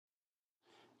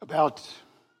About a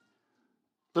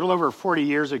little over 40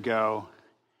 years ago,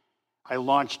 I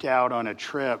launched out on a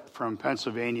trip from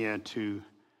Pennsylvania to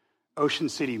Ocean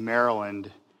City, Maryland,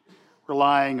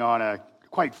 relying on a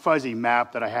quite fuzzy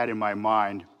map that I had in my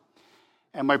mind.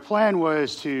 And my plan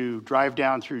was to drive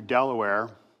down through Delaware,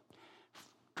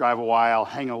 drive a while,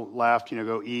 hang a left,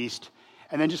 go east,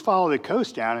 and then just follow the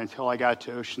coast down until I got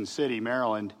to Ocean City,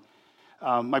 Maryland.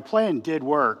 My plan did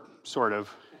work, sort of.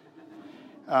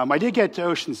 I did get to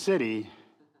Ocean City,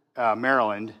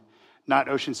 Maryland, not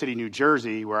Ocean City, New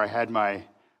Jersey, where I had my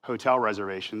hotel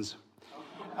reservations.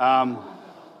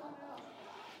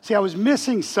 See, I was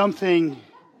missing something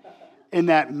in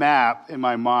that map in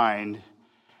my mind,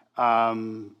 a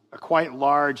quite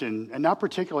large and not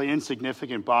particularly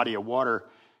insignificant body of water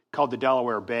called the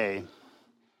Delaware Bay.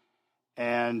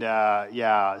 And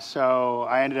so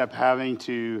I ended up having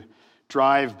to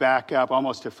drive back up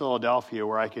almost to Philadelphia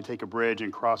where I could take a bridge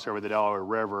and cross over the Delaware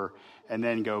River and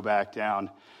then go back down.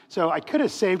 So I could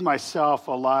have saved myself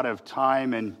a lot of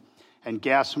time and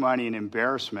gas money and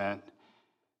embarrassment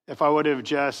if I would have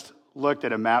just looked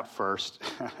at a map first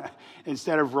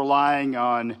instead of relying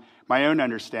on my own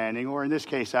understanding, or in this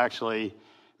case, actually,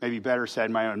 maybe better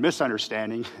said, my own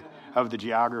misunderstanding of the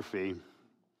geography.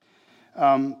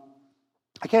 I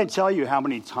can't tell you how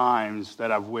many times that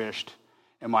I've wished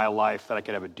in my life that I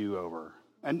could have a do-over.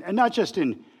 And not just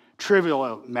in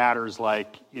trivial matters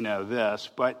like, this,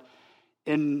 but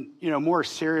in, more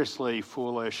seriously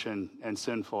foolish and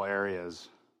sinful areas.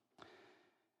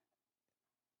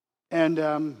 And,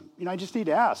 I just need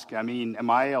to ask, am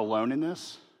I alone in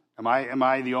this? Am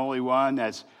I the only one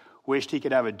that's wished he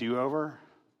could have a do-over?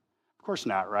 Of course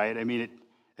not, right?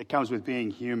 It comes with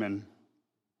being human.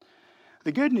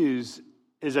 The good news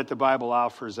is that the Bible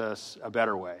offers us a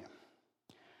better way,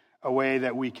 a way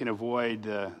that we can avoid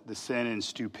the sin and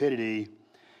stupidity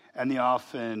and the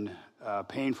often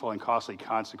painful and costly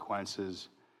consequences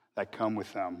that come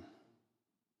with them.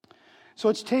 So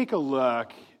let's take a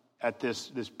look at this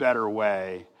better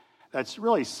way that's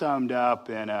really summed up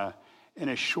in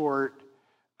a short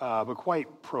but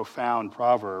quite profound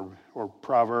proverb, or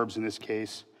Proverbs in this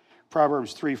case,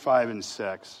 Proverbs 3, 5, and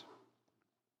 6.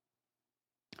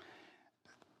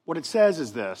 What it says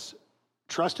is this: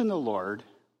 trust in the Lord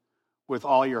with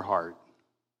all your heart,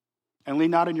 and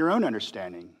lean not on your own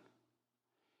understanding.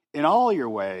 In all your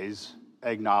ways,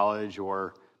 acknowledge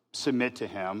or submit to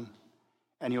him,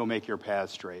 and he will make your path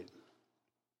straight.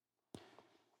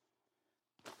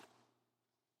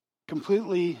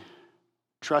 Completely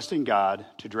trust in God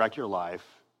to direct your life,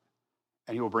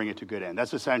 and he will bring it to good end.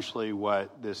 That's essentially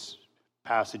what this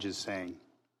passage is saying.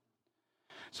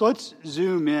 So let's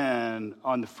zoom in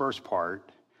on the first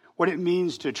part, what it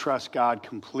means to trust God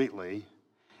completely,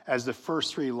 as the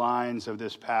first three lines of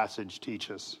this passage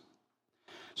teach us.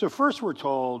 So first we're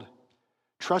told,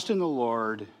 trust in the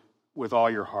Lord with all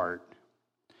your heart.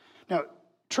 Now,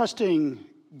 trusting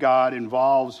God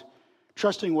involves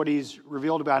trusting what he's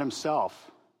revealed about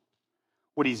himself,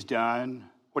 what he's done,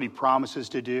 what he promises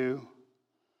to do.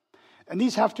 And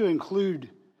these have to include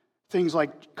things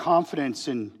like confidence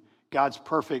in God's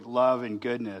perfect love and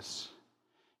goodness,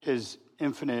 his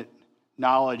infinite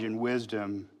knowledge and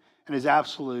wisdom, and his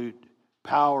absolute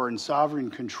power and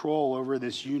sovereign control over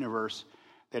this universe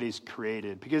that he's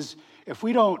created. Because if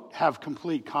we don't have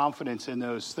complete confidence in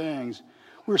those things,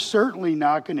 we're certainly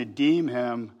not going to deem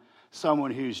him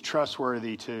someone who's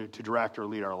trustworthy to direct or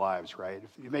lead our lives, right?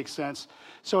 If it makes sense.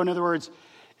 So in other words,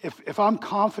 if I'm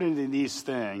confident in these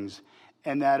things,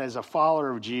 and that as a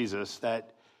follower of Jesus,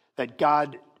 that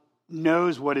God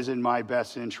knows what is in my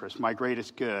best interest, my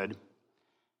greatest good,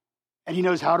 and he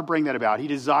knows how to bring that about. He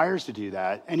desires to do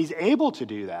that, and he's able to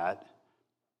do that.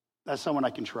 That's someone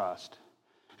I can trust.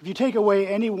 If you take away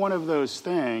any one of those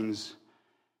things,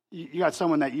 you got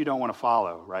someone that you don't want to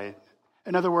follow, right?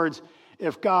 In other words,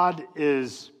 if God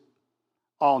is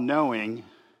all-knowing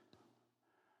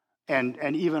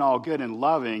and even all good and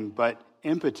loving, but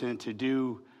impotent to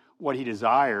do what he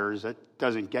desires, that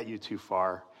doesn't get you too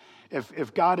far.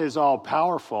 If God is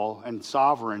all-powerful and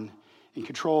sovereign, in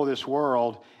control of this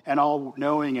world, and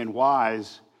all-knowing and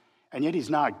wise, and yet he's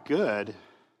not good,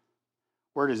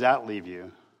 where does that leave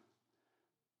you?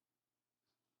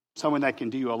 Someone that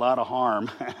can do you a lot of harm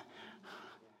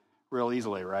real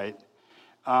easily, right?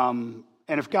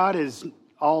 And if God is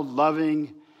all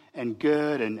loving and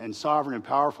good and sovereign and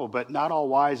powerful, but not all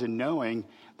wise and knowing,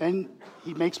 then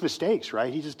he makes mistakes,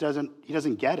 right? He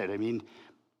doesn't get it.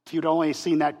 If you'd only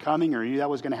seen that coming or knew that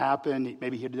was going to happen,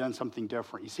 maybe he'd have done something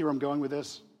different. You see where I'm going with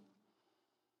this?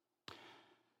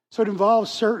 So it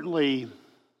involves certainly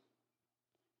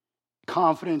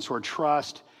confidence or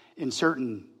trust in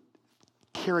certain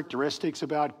characteristics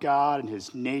about God and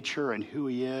his nature and who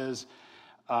he is.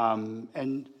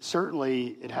 And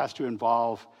certainly it has to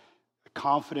involve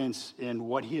confidence in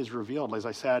what he has revealed, as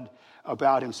I said,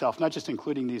 about himself, not just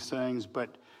including these things,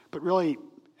 but really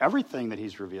everything that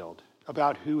he's revealed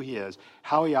about who he is,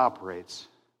 how he operates,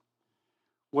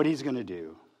 what he's going to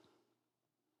do.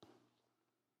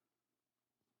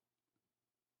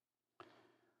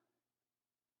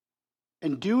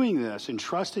 And doing this and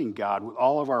trusting God with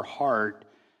all of our heart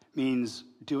means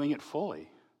doing it fully,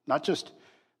 not just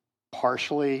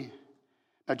partially,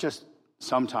 not just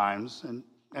sometimes, and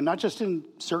not just in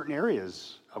certain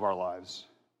areas of our lives.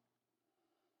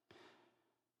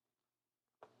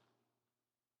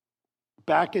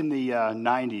 Back in the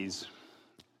 90s,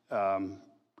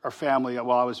 our family,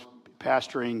 while I was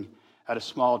pastoring at a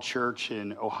small church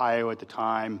in Ohio at the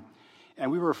time,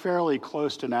 and we were fairly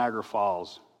close to Niagara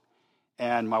Falls.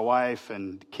 And my wife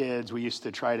and kids, we used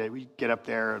to we get up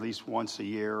there at least once a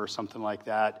year or something like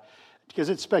that, because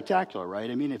it's spectacular,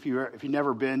 right? I mean, if you've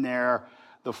never been there,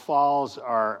 the falls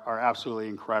are absolutely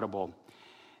incredible.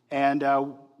 And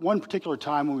one particular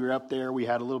time when we were up there, we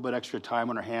had a little bit extra time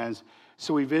on our hands,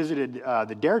 so we visited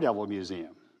the Daredevil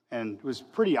Museum. And it was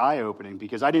pretty eye-opening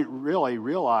because I didn't really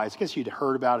realize, I guess you'd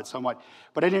heard about it somewhat,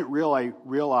 but I didn't really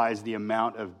realize the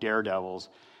amount of daredevils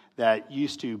that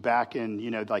used to, back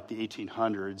in, like the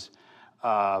 1800s,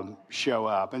 show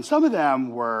up. And some of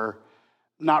them were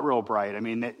not real bright. I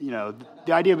mean,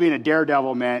 the idea of being a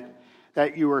daredevil meant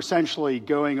that you were essentially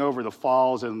going over the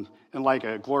falls in like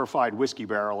a glorified whiskey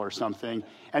barrel or something.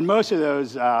 And most of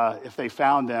those, if they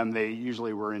found them, they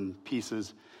usually were in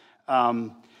pieces.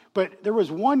 But there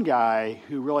was one guy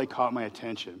who really caught my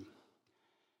attention.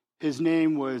 His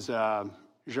name was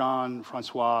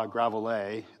Jean-Francois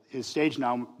Gravelet. His stage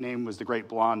name was the Great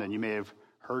Blondin. You may have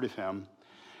heard of him.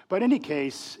 But in any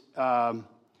case, on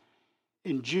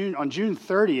June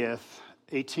 30th,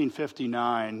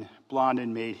 1859,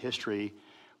 Blondin made history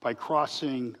by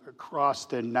crossing across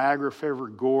the Niagara River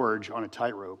Gorge on a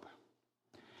tightrope.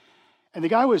 And the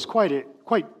guy was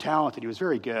quite talented. He was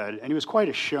very good, and he was quite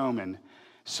a showman.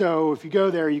 So if you go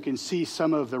there, you can see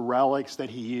some of the relics that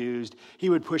he used. He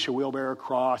would push a wheelbarrow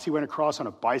across. He went across on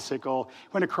a bicycle.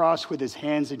 Went across with his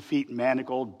hands and feet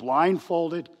manacled,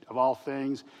 blindfolded, of all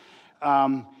things.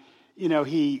 He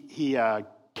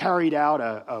carried out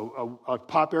a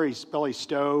potbelly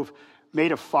stove,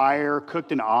 made a fire,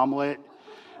 cooked an omelet.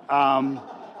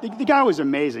 The guy was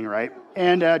amazing, right?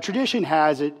 And tradition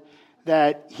has it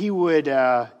that he would,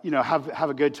 have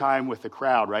a good time with the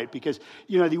crowd, right? Because,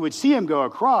 you would see him go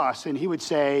across, and he would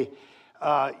say,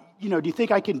 do you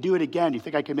think I can do it again? Do you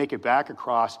think I can make it back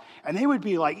across? And they would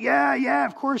be like, yeah,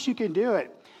 of course you can do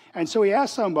it. And so he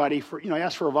asked somebody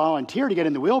asked for a volunteer to get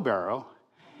in the wheelbarrow.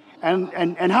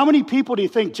 And how many people do you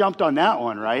think jumped on that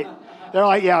one, right? They're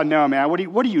like, yeah, no, man, what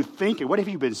are you thinking? What have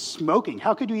you been smoking?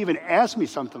 How could you even ask me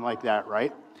something like that,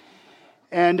 right?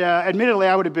 And admittedly,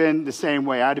 I would have been the same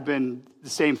way. I'd have been the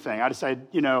same thing. I'd have said,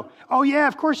 oh, yeah,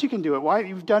 of course you can do it. Why?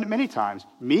 You've done it many times.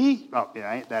 Me? Oh,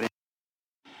 yeah, that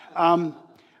ain't.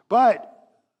 But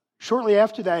shortly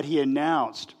after that, he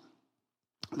announced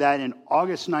that in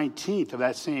August 19th of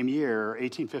that same year,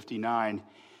 1859,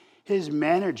 his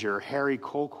manager, Harry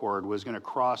Colcord, was going to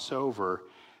cross over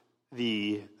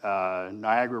the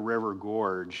Niagara River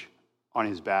Gorge on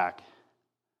his back.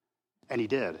 And he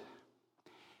did.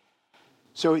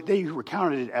 So they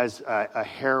recounted it as a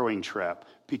harrowing trip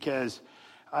because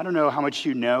I don't know how much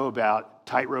you know about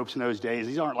tight ropes in those days.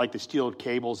 These aren't like the steel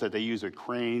cables that they use with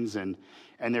cranes, and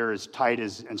they're as tight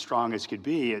and strong as could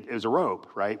be. It was a rope,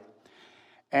 right?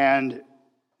 And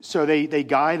so they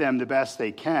guy them the best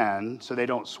they can so they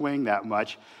don't swing that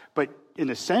much. But in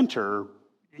the center,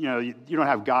 you don't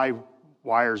have guy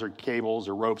wires or cables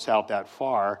or ropes out that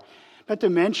far. Not to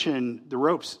mention the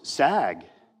ropes sag.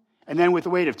 And then with the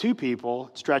weight of two people,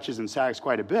 it stretches and sags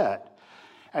quite a bit.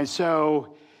 And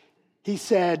so he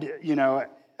said,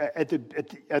 at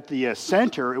the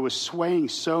center, it was swaying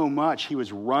so much he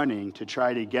was running to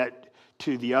try to get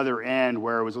to the other end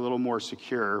where it was a little more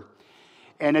secure.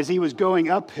 And as he was going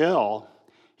uphill,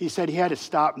 he said he had to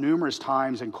stop numerous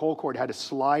times, and Colcord had to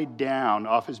slide down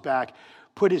off his back,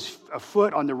 put a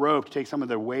foot on the rope to take some of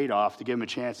the weight off to give him a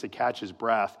chance to catch his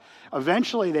breath.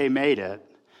 Eventually they made it.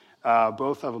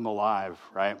 Both of them alive,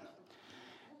 right?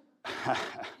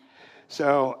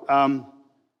 So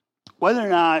whether or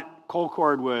not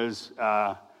Colcord was,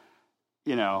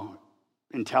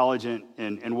 intelligent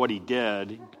in what he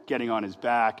did, getting on his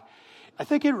back, I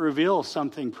think it reveals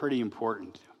something pretty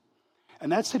important.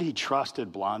 And that's that he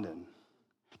trusted Blondin.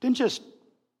 Didn't just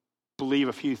believe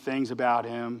a few things about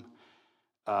him,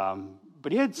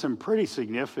 But he had some pretty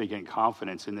significant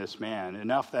confidence in this man,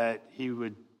 enough that he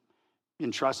would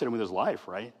entrust him with his life,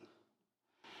 right?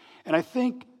 And I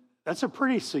think that's a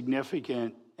pretty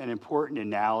significant and important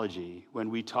analogy when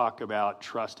we talk about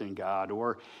trust in God,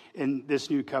 or in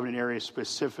this new covenant area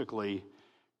specifically,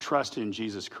 trust in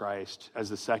Jesus Christ as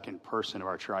the second person of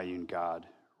our triune God,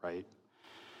 right?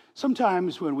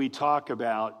 Sometimes when we talk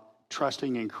about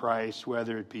trusting in Christ,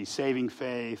 whether it be saving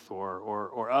faith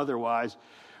or otherwise,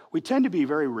 we tend to be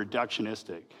very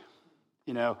reductionistic,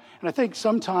 And I think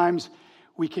sometimes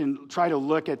we can try to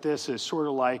look at this as sort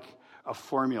of like a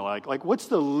formula, like what's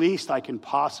the least I can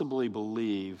possibly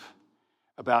believe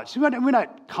about? So we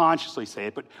not consciously say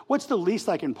it, but what's the least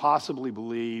I can possibly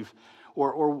believe,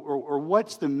 or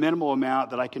what's the minimal amount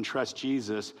that I can trust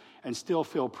Jesus and still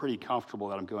feel pretty comfortable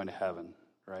that I'm going to heaven,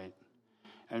 right?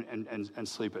 And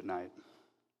sleep at night.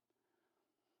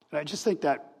 And I just think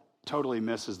that totally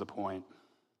misses the point.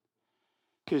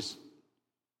 Because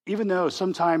even though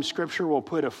sometimes Scripture will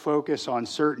put a focus on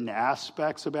certain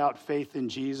aspects about faith in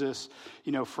Jesus,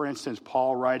 for instance,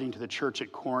 Paul writing to the church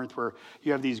at Corinth, where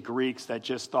you have these Greeks that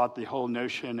just thought the whole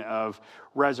notion of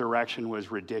resurrection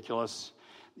was ridiculous.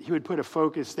 He would put a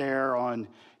focus there on,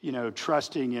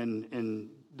 trusting in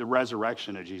the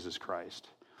resurrection of Jesus Christ.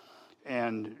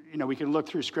 And, we can look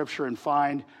through Scripture and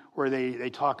find where they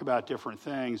talk about different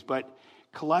things. But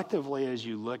collectively, as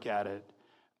you look at it,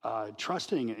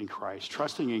 trusting in Christ,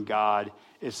 trusting in God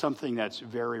is something that's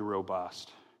very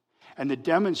robust. And the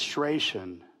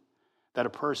demonstration that a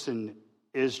person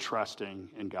is trusting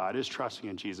in God, is trusting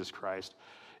in Jesus Christ,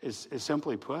 is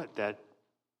simply put that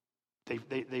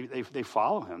they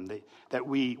follow him, that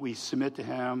we submit to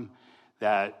him,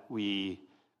 that we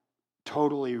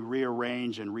totally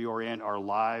rearrange and reorient our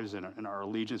lives and our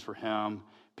allegiance for him,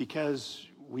 because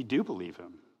we do believe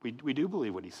him. We do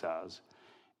believe what he says.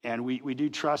 And we do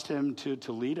trust him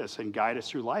to lead us and guide us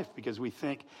through life, because we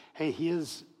think, hey,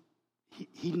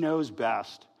 he knows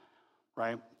best,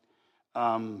 right?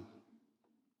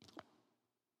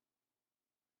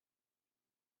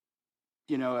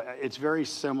 It's very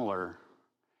similar.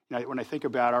 When I think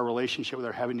about our relationship with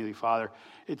our Heavenly Father,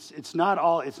 it's not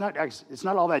all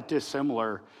that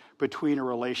dissimilar between a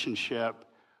relationship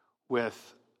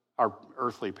with our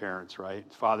earthly parents, right?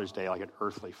 It's Father's Day, like an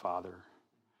earthly father.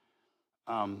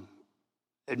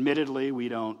 Admittedly,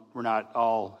 we're not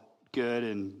all good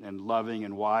and loving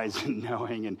and wise and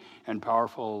knowing and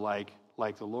powerful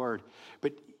like the Lord.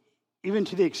 But even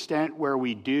to the extent where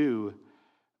we do,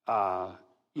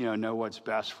 know what's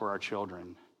best for our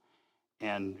children,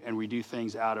 and we do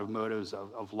things out of motives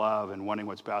of love and wanting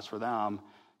what's best for them,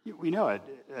 we know it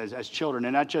as children,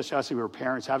 and not just us who were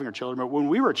parents having our children, but when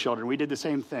we were children, we did the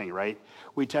same thing, right?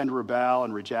 We tend to rebel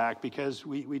and reject because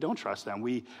we don't trust them.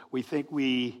 We think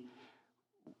we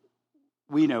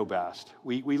know best.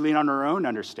 We lean on our own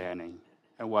understanding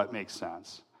and what makes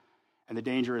sense. And the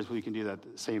danger is we can do that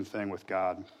same thing with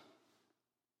God.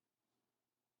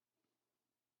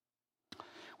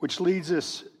 Which leads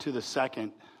us to the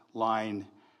second line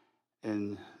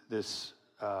in this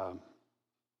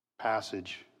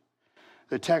passage.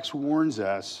 The text warns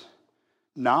us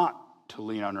not to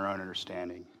lean on our own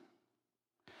understanding.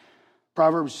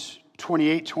 Proverbs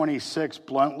 28:26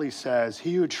 bluntly says,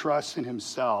 "He who trusts in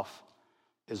himself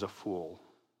is a fool."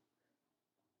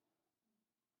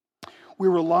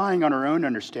 We're relying on our own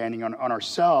understanding, on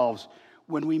ourselves,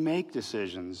 when we make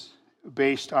decisions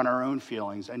based on our own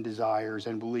feelings and desires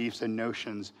and beliefs and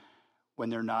notions when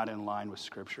they're not in line with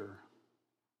Scripture.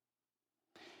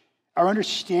 Our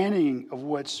understanding of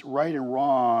what's right and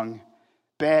wrong,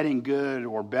 bad and good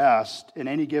or best in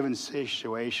any given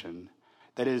situation,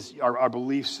 that is our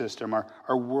belief system, our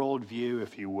worldview,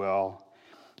 if you will,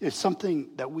 is something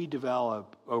that we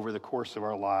develop over the course of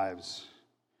our lives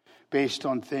based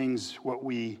on things, what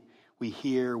we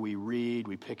hear, we read,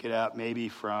 we pick it up maybe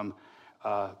from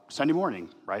Sunday morning,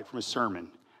 right, from a sermon,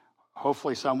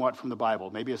 hopefully somewhat from the Bible,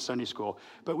 maybe a Sunday school,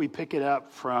 but we pick it up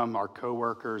from our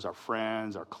coworkers, our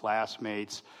friends, our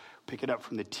classmates, pick it up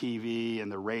from the TV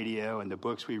and the radio and the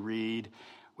books we read.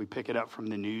 We pick it up from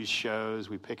the news shows.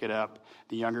 We pick it up,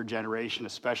 the younger generation,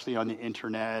 especially on the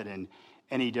internet and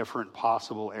any different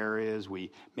possible areas.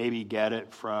 We maybe get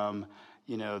it from,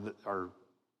 our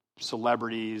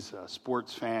celebrities,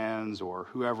 sports fans, or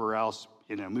whoever else,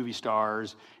 movie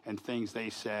stars and things they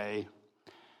say.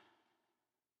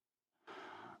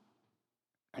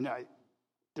 And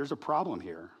there's a problem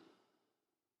here.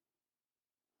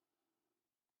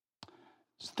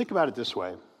 So think about it this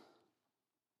way.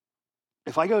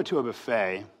 If I go to a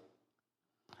buffet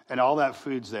and all that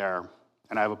food's there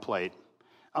and I have a plate,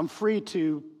 I'm free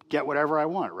to get whatever I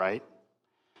want, right?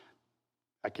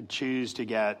 I could choose to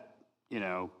get,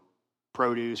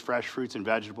 produce, fresh fruits and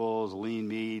vegetables, lean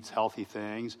meats, healthy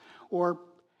things. Or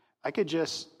I could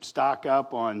just stock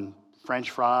up on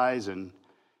French fries and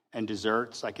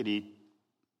desserts. I could eat,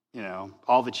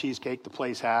 all the cheesecake the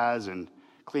place has and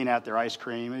clean out their ice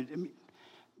cream.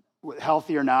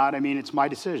 Healthy or not, it's my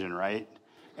decision, right?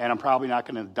 And I'm probably not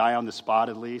going to die on the spot,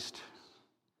 at least.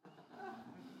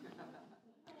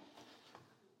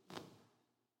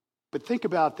 But think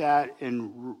about that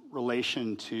in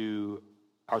relation to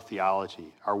our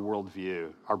theology, our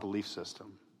worldview, our belief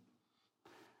system.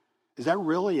 Is that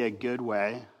really a good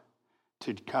way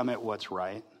to come at what's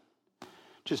right?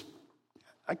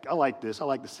 I like this. I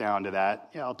like the sound of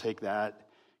that. Yeah, I'll take that.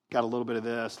 Got a little bit of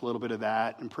this, a little bit of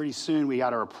that. And pretty soon we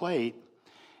got our plate,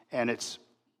 and it's,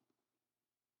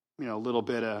 a little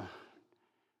bit of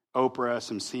Oprah,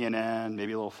 some CNN,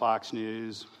 maybe a little Fox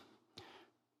News,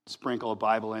 sprinkle a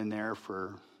Bible in there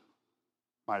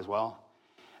might as well.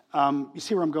 You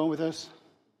see where I'm going with this?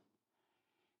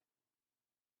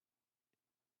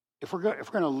 If we're going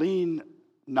to lean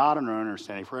not on our own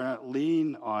understanding, if we're going to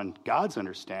lean on God's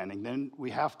understanding, then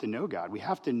we have to know God. We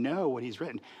have to know what he's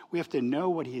written. We have to know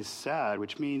what he's said,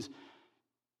 which means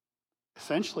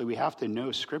essentially we have to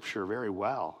know Scripture very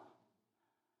well.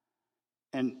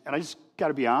 And I just got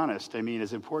to be honest.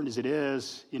 As important as it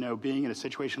is, being in a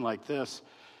situation like this,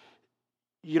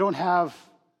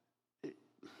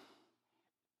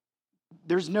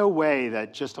 there's no way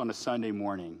that just on a Sunday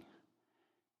morning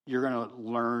you're going to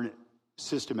learn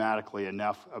systematically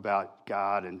enough about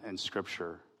God and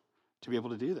Scripture to be able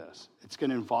to do this. It's going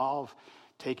to involve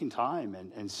taking time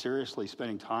and seriously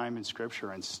spending time in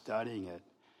Scripture and studying it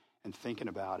and thinking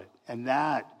about it. And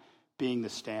that being the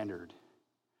standard,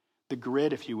 the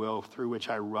grid, if you will, through which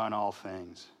I run all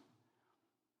things.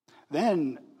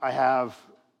 Then I have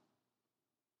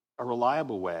a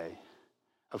reliable way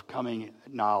of coming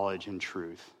knowledge and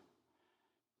truth.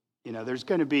 There's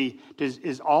going to be,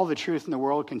 is all the truth in the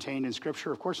world contained in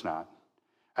Scripture? Of course not.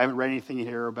 I haven't read anything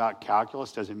here about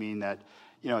calculus. Doesn't mean that,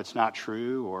 it's not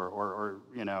true or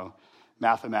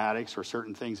mathematics or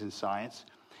certain things in science.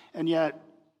 And yet,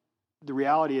 the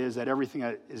reality is that everything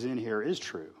that is in here is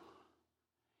true.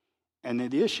 And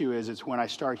the issue is, it's when I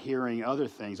start hearing other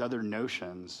things, other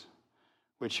notions,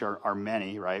 which are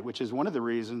many, right? Which is one of the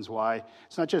reasons why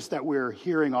it's not just that we're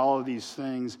hearing all of these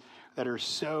things that are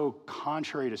so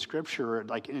contrary to Scripture,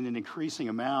 like in an increasing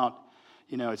amount.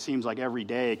 It seems like every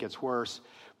day it gets worse.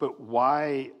 But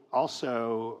why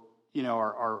also,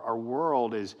 our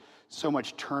world is so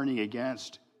much turning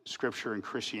against Scripture and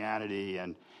Christianity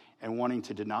and wanting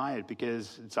to deny it,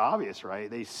 because it's obvious, right?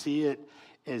 They see it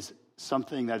as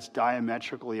something that's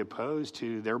diametrically opposed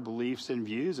to their beliefs and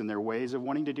views and their ways of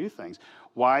wanting to do things.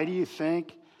 Why do you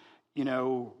think,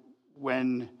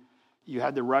 when you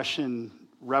had the Russian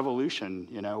Revolution,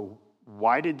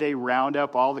 why did they round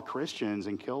up all the Christians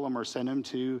and kill them or send them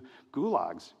to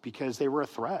gulags? Because they were a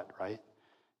threat, right?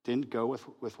 Didn't go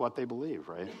with what they believed,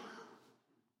 right?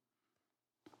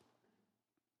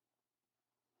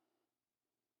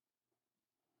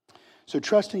 So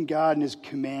trusting God and his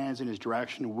commands and his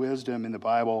direction, wisdom in the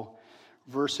Bible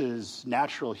versus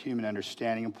natural human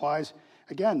understanding implies,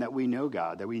 again, that we know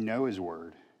God, that we know his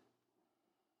word.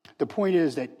 The point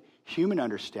is that human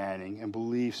understanding and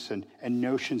beliefs and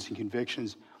notions and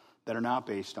convictions that are not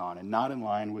based on and not in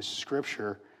line with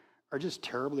Scripture are just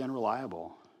terribly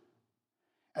unreliable.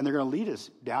 And they're going to lead us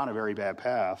down a very bad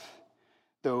path,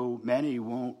 though many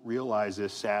won't realize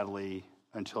this, sadly,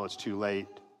 until it's too late.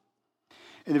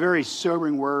 In the very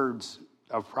sobering words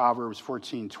of Proverbs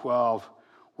 14:12,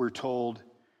 we're told,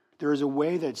 there is a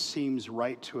way that seems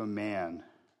right to a man,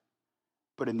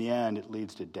 but in the end it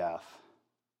leads to death.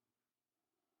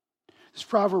 This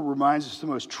proverb reminds us of the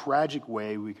most tragic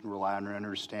way we can rely on our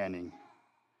understanding.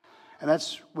 And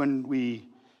that's when we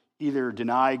either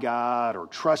deny God or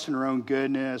trust in our own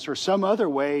goodness or some other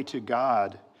way to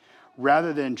God,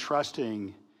 rather than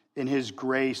trusting in his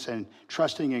grace and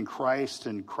trusting in Christ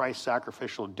and Christ's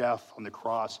sacrificial death on the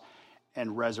cross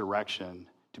and resurrection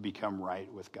to become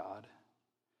right with God.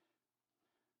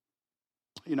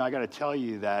 I got to tell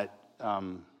you that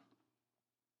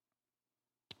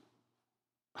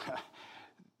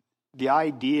the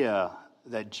idea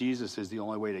that Jesus is the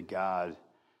only way to God,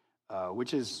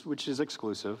 which is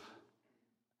exclusive,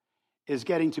 is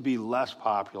getting to be less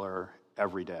popular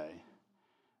every day.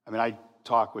 I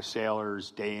talk with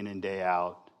sailors day in and day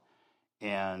out,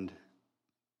 and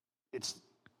it's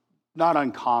not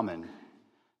uncommon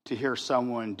to hear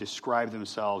someone describe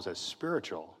themselves as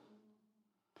spiritual.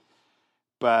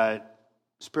 But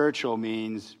spiritual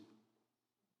means,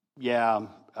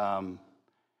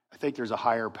 I think there's a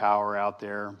higher power out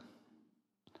there.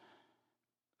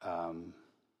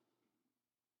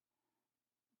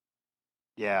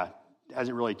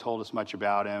 Hasn't really told us much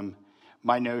about him.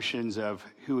 My notions of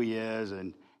who he is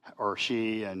or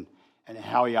she and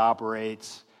how he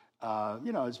operates,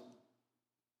 is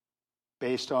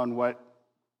based on what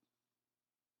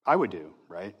I would do,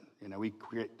 right? We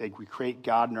create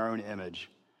God in our own image,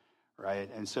 right?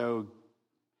 And so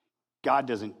God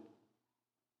doesn't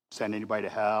send anybody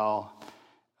to hell.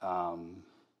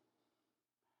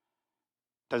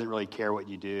 Doesn't really care what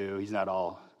you do. He's not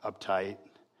all uptight.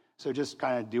 So just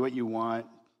kind of do what you want.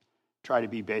 Try to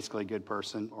be basically a good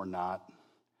person or not.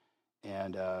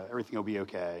 And everything will be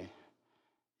okay.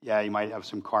 Yeah, you might have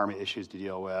some karma issues to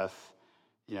deal with.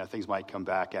 Things might come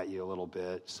back at you a little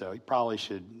bit. So you probably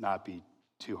should not be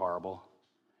too horrible.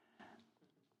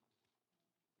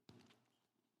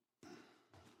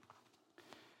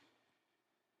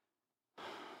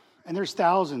 And there's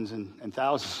thousands and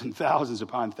thousands and thousands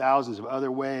upon thousands of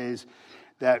other ways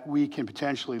that we can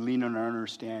potentially lean on our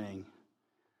understanding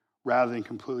rather than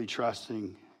completely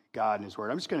trusting God and His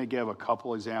Word. I'm just going to give a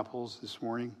couple examples this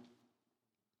morning.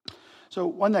 So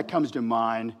one that comes to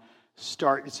mind,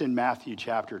 it's in Matthew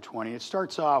chapter 20. It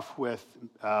starts off with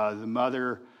the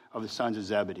mother of the sons of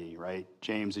Zebedee, right?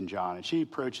 James and John. And she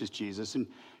approaches Jesus, and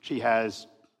she has,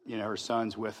 her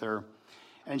sons with her.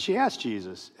 And she asks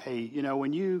Jesus, hey,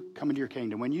 when you come into your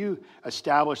kingdom, when you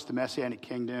establish the Messianic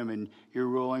kingdom and you're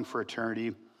ruling for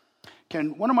eternity,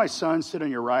 can one of my sons sit on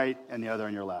your right and the other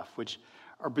on your left, which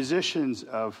are positions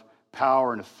of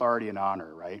power and authority and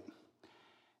honor, right?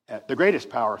 The greatest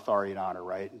power, authority, and honor,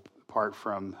 right? Apart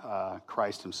from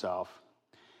Christ himself.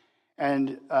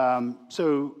 And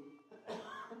so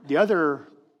the other,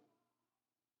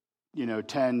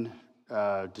 10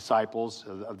 disciples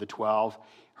of the 12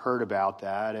 heard about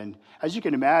that. And as you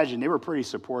can imagine, they were pretty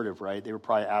supportive, right? They were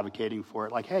probably advocating for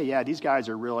it. Like, hey, yeah, these guys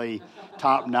are really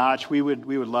top notch. We would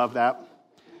love that.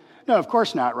 No, of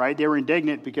course not, right? They were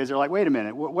indignant because they're like, wait a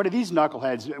minute, what are these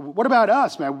knuckleheads? What about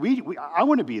us, man? I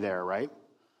want to be there, right?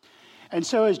 And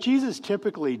so as Jesus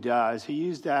typically does, he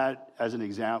used that as an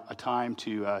example, a time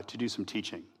to do some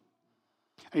teaching.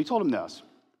 And he told them this.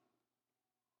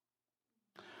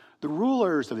 The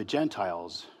rulers of the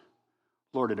Gentiles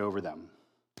lord it over them,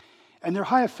 and their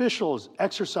high officials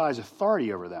exercise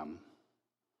authority over them.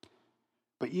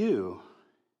 But you,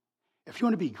 if you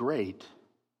want to be great,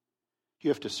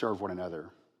 you have to serve one another.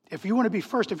 If you want to be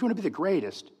first, if you want to be the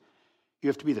greatest, you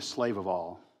have to be the slave of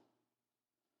all.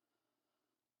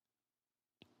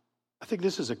 I think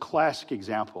this is a classic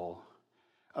example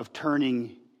of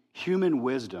turning human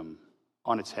wisdom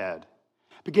on its head.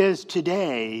 Because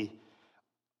today,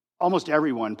 almost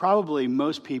everyone, probably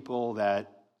most people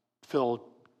that fill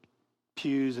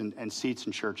pews and seats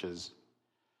in churches,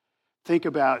 think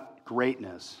about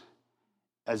greatness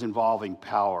as involving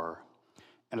power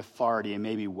and authority and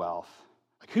maybe wealth.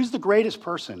 Like, who's the greatest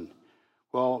person?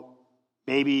 Well,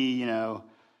 maybe,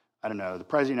 I don't know, the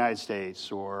President of the United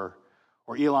States or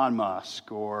Elon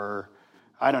Musk or,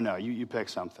 I don't know, you pick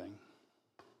something.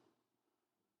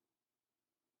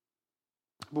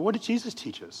 But what did Jesus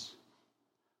teach us?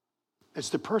 It's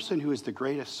the person who is the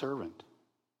greatest servant.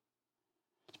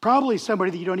 It's probably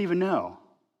somebody that you don't even know.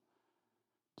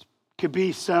 It could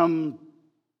be some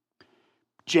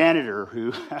janitor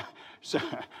who,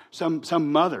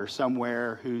 some mother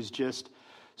somewhere who's just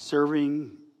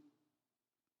serving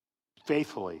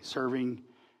faithfully, serving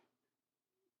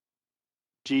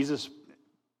Jesus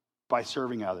by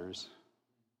serving others.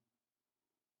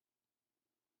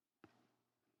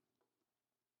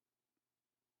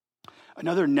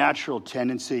 Another natural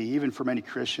tendency, even for many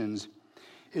Christians,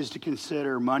 is to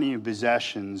consider money and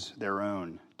possessions their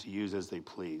own, to use as they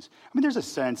please. I mean, there's a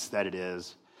sense that it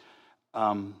is.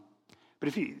 But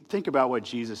if you think about what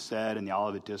Jesus said in the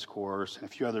Olivet Discourse and a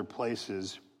few other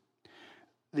places,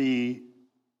 the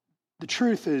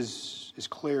truth is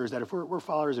clear, is that if we're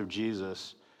followers of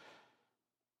Jesus,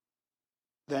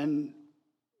 then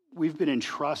we've been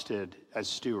entrusted as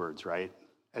stewards, right?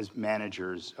 As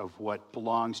managers of what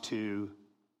belongs to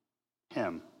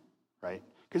him, right?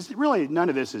 Because really none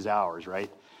of this is ours,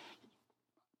 right?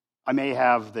 I may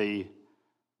have the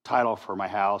title for my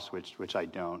house, which I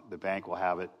don't. The bank will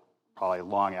have it probably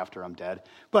long after I'm dead.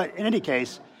 But in any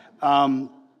case, the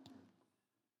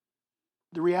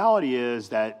reality is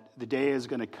that the day is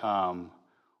going to come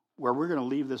where we're going to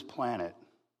leave this planet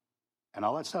and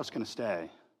all that stuff's going to stay.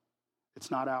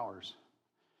 It's not ours.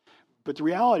 But the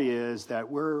reality is that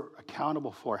we're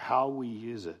accountable for how we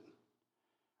use it.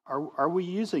 Are we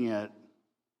using it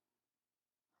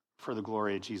for the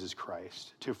glory of Jesus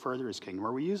Christ, to further his kingdom?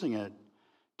 Are we using it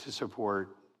to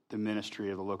support the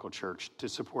ministry of the local church, to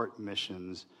support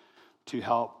missions, to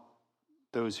help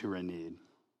those who are in need?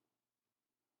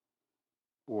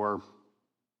 Or,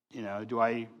 do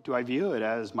I view it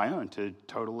as my own to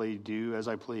totally do as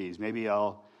I please? Maybe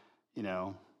I'll,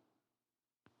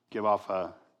 give off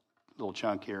a little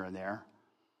chunk here and there.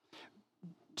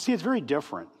 See, it's very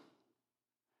different.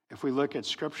 If we look at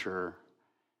Scripture,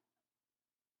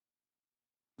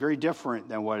 very different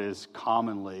than what is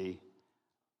commonly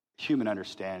human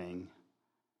understanding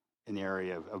in the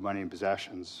area of money and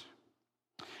possessions.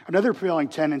 Another prevailing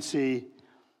tendency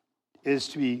is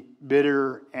to be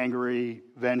bitter, angry,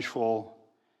 vengeful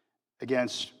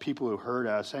against people who hurt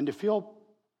us, and to be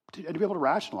able to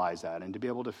rationalize that, and to be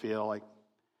able to feel like,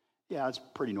 yeah, it's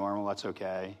pretty normal, that's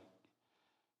okay.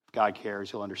 If God cares,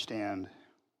 he'll understand.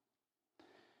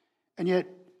 And yet,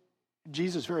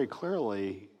 Jesus very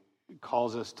clearly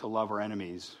calls us to love our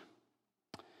enemies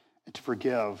and to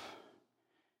forgive.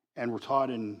 And we're taught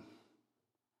in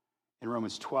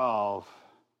Romans 12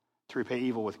 to repay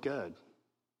evil with good.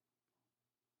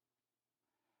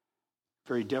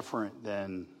 Very different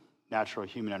than natural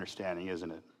human understanding,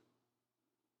 isn't it?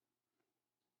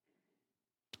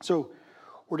 So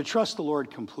we're to trust the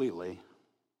Lord completely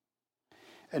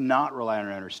and not rely on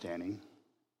our understanding.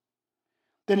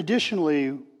 Then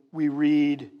additionally, we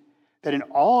read that in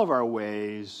all of our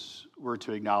ways, we're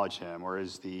to acknowledge him, or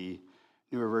as the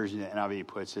newer version of the NIV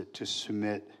puts it, to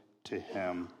submit to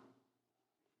him.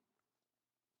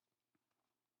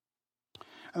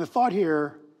 And the thought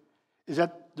here is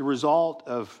that the result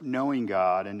of knowing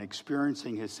God and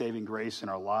experiencing his saving grace in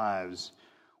our lives,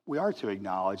 we are to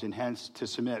acknowledge and hence to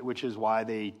submit, which is why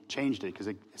they changed it,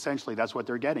 because essentially that's what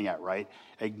they're getting at, right?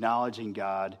 Acknowledging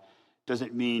God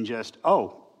doesn't mean just,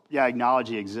 acknowledge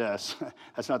he exists.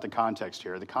 That's not the context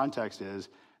here. The context is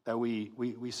that we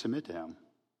submit to him,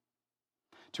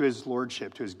 to his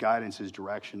lordship, to his guidance, his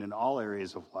direction in all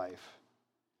areas of life.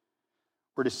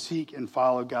 We're to seek and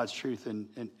follow God's truth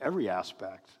in every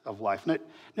aspect of life, not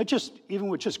just even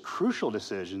with just crucial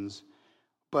decisions,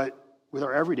 but with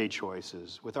our everyday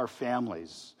choices, with our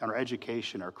families, and our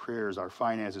education, our careers, our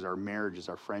finances, our marriages,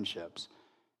 our friendships,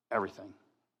 everything.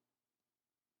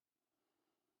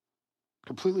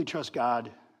 Completely trust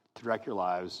God to direct your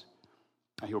lives,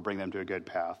 and he'll bring them to a good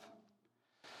path.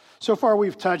 So far,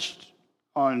 we've touched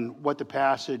on what the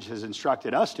passage has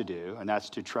instructed us to do, and that's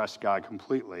to trust God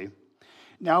completely.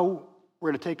 Now, we're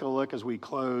going to take a look as we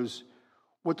close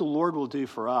what the Lord will do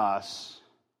for us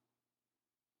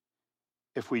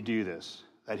if we do this,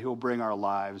 that he'll bring our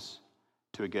lives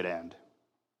to a good end.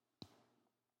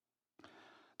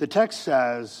 The text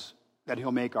says that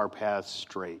he'll make our paths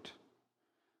straight,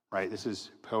 right? This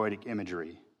is poetic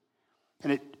imagery.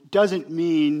 And it doesn't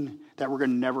mean that we're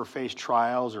going to never face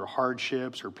trials or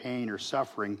hardships or pain or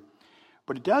suffering,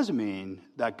 but it does mean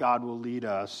that God will lead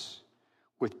us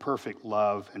with perfect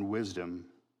love and wisdom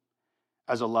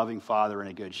as a loving father and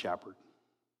a good shepherd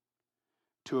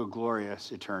to a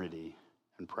glorious eternity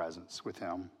and presence with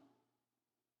him.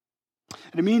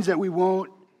 And it means that we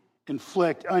won't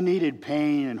inflict unneeded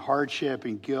pain and hardship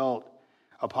and guilt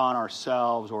upon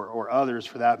ourselves or others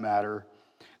for that matter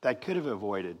that could have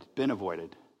been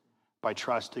avoided by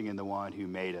trusting in the one who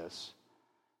made us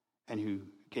and who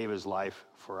gave his life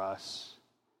for us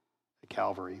at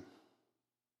Calvary.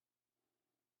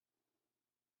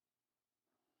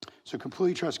 So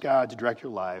completely trust God to direct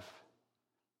your life,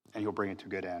 and he'll bring it to a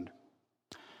good end.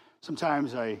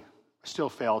 Sometimes I still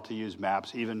fail to use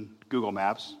maps, even Google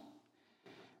Maps,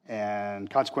 and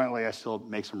consequently I still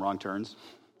make some wrong turns.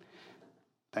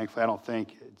 Thankfully, I don't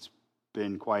think it's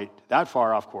been quite that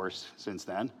far off course since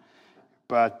then,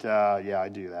 but I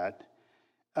do that.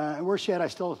 And worse yet, I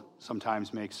still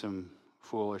sometimes make some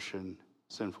foolish and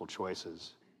sinful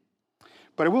choices.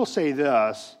 But I will say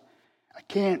this, I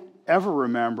can't ever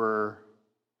remember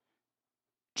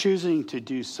choosing to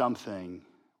do something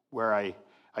where I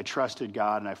trusted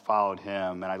God and I followed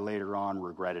him and I later on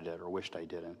regretted it or wished I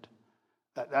didn't.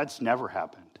 That's never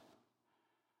happened.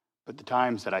 But the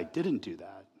times that I didn't do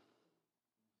that,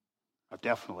 I've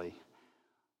definitely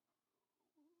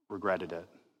regretted it.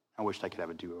 I wished I could have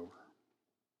a do-over.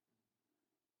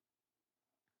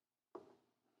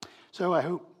 So I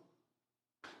hope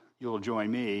you'll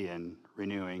join me in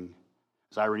renewing,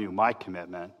 as I renew my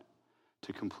commitment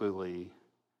to completely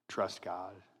trust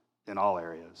God in all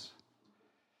areas.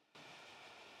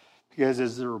 Because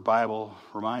as the Bible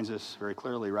reminds us very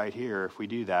clearly right here, if we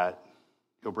do that,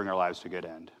 he'll bring our lives to a good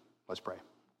end. Let's pray.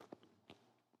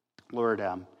 Lord,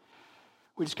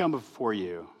 we just come before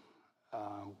you.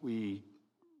 We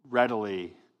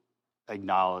readily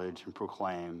acknowledge and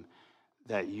proclaim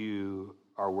that you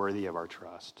are worthy of our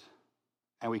trust.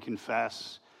 And we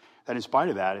confess that in spite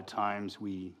of that, at times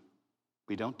we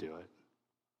don't do it,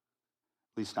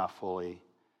 at least not fully,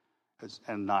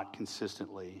 and not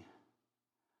consistently,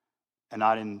 and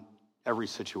not in every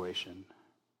situation.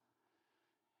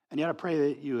 And yet I pray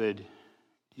that you would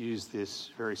use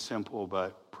this very simple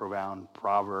but profound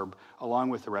proverb along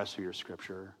with the rest of your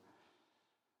scripture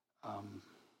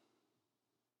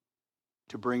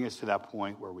to bring us to that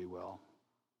point where we will.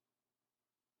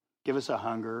 Give us a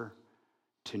hunger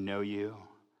to know you,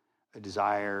 a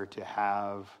desire to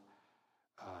have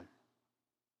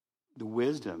the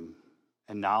wisdom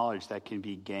and knowledge that can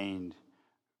be gained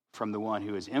from the one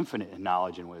who is infinite in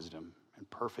knowledge and wisdom and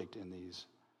perfect in these,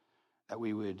 that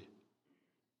we would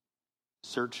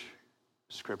search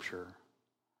Scripture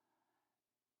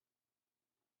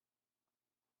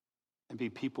and be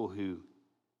people who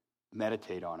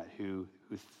meditate on it, who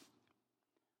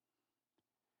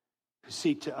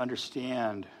seek to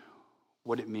understand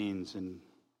what it means and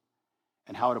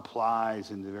how it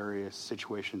applies in the various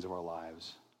situations of our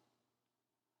lives.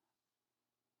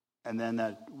 And then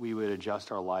that we would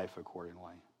adjust our life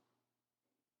accordingly.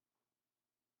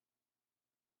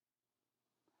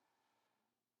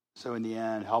 So in the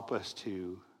end, help us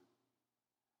to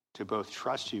both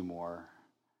trust you more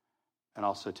and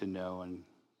also to know and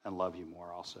love you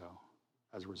more also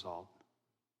as a result.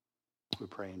 We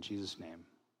pray in Jesus' name.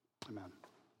 Amen.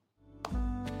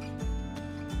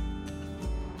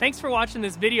 Thanks for watching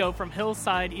this video from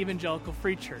Hillside Evangelical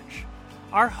Free Church.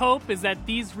 Our hope is that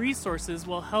these resources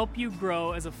will help you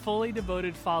grow as a fully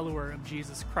devoted follower of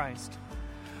Jesus Christ.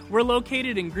 We're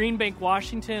located in Green Bank,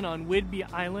 Washington on Whidbey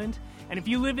Island, and if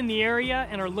you live in the area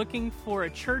and are looking for a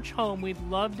church home, we'd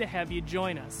love to have you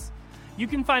join us. You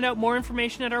can find out more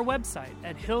information at our website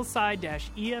at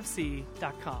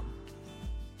hillside-efc.com.